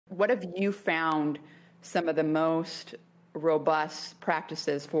what have you found some of the most robust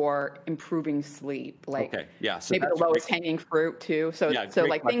practices for improving sleep? Like Okay, yeah. So maybe the that's lowest hanging fruit too. So, yeah, so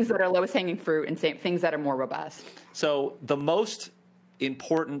great like things question. that are lowest hanging fruit and things that are more robust. So the most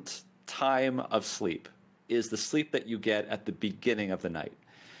important time of sleep is the sleep that you get at the beginning of the night.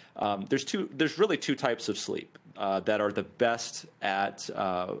 There's really two types of sleep that are the best at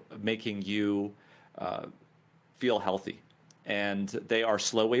making you feel healthy, and they are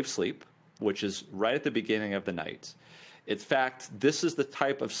slow wave sleep, which is right at the beginning of the night. In fact, this is the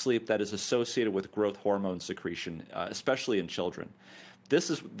type of sleep that is associated with growth hormone secretion, especially in children. This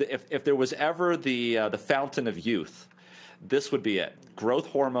is if there was ever the fountain of youth, this would be it. Growth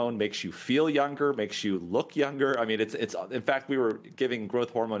hormone makes you feel younger, makes you look younger. I mean, it's. In fact, we were giving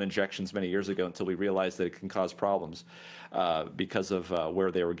growth hormone injections many years ago until we realized that it can cause problems because of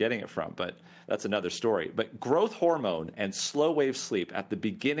where they were getting it from. But that's another story. But growth hormone and slow wave sleep at the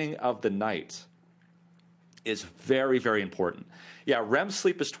beginning of the night is very, very important. Yeah, REM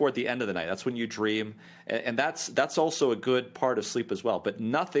sleep is toward the end of the night. That's when you dream, and that's also a good part of sleep as well. But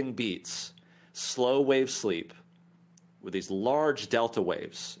nothing beats slow wave sleep with these large delta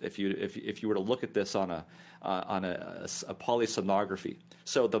waves. If you were to look at this on a polysomnography,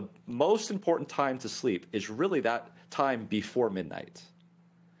 so the most important time to sleep is really that time before midnight.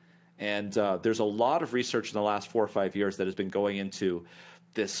 And there's a lot of research in the last 4 or 5 years that has been going into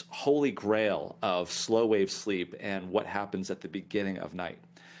this holy grail of slow wave sleep and what happens at the beginning of night.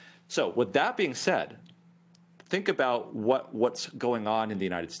 So with that being said, think about what's going on in the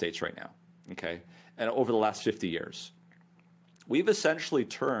United States right now, okay? And over the last 50 years. We've essentially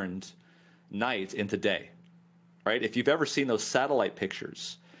turned night into day, right? If you've ever seen those satellite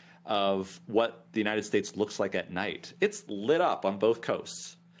pictures of what the United States looks like at night, it's lit up on both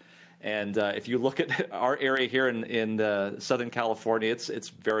coasts. And if you look at our area here in Southern California, it's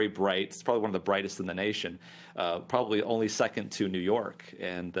very bright. It's probably one of the brightest in the nation, probably only second to New York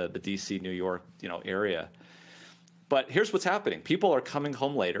and the D.C., New York, area. But here's what's happening. People are coming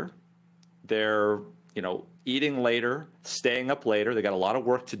home later. They're, eating later, staying up later. They got a lot of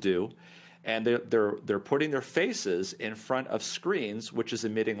work to do. And they're putting their faces in front of screens, which is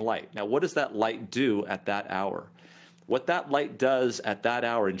emitting light. Now, what does that light do at that hour? What that light does at that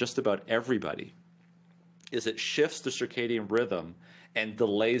hour in just about everybody is it shifts the circadian rhythm and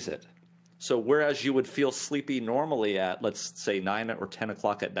delays it. So whereas you would feel sleepy normally at, let's say, 9 or 10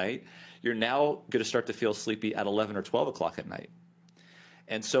 o'clock at night, you're now going to start to feel sleepy at 11 or 12 o'clock at night.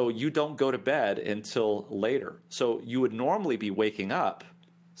 And so you don't go to bed until later. So you would normally be waking up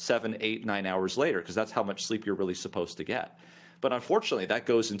 7, 8, 9 hours later because that's how much sleep you're really supposed to get. But unfortunately, that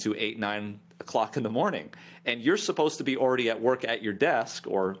goes into 8, 9 o'clock in the morning. And you're supposed to be already at work at your desk,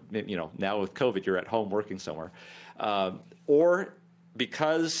 or now with COVID, you're at home working somewhere. Or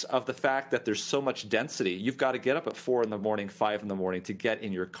because of the fact that there's so much density, you've got to get up at 4 in the morning, 5 in the morning to get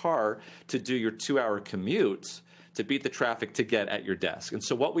in your car to do your 2-hour commute to beat the traffic to get at your desk. And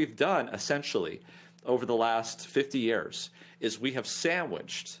so what we've done essentially over the last 50 years is we have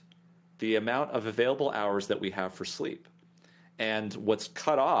sandwiched the amount of available hours that we have for sleep. And what's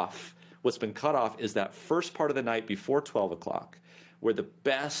been cut off is that first part of the night before 12 o'clock, where the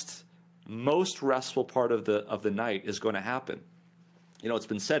best, most restful part of the night is going to happen. It's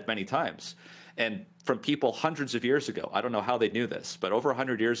been said many times, and from people hundreds of years ago. I don't know how they knew this, but over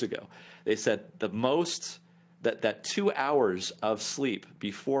 100 years ago, they said that 2 hours of sleep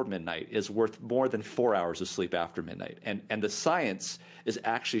before midnight is worth more than 4 hours of sleep after midnight. And the science is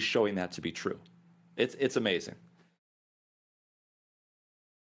actually showing that to be true. It's amazing.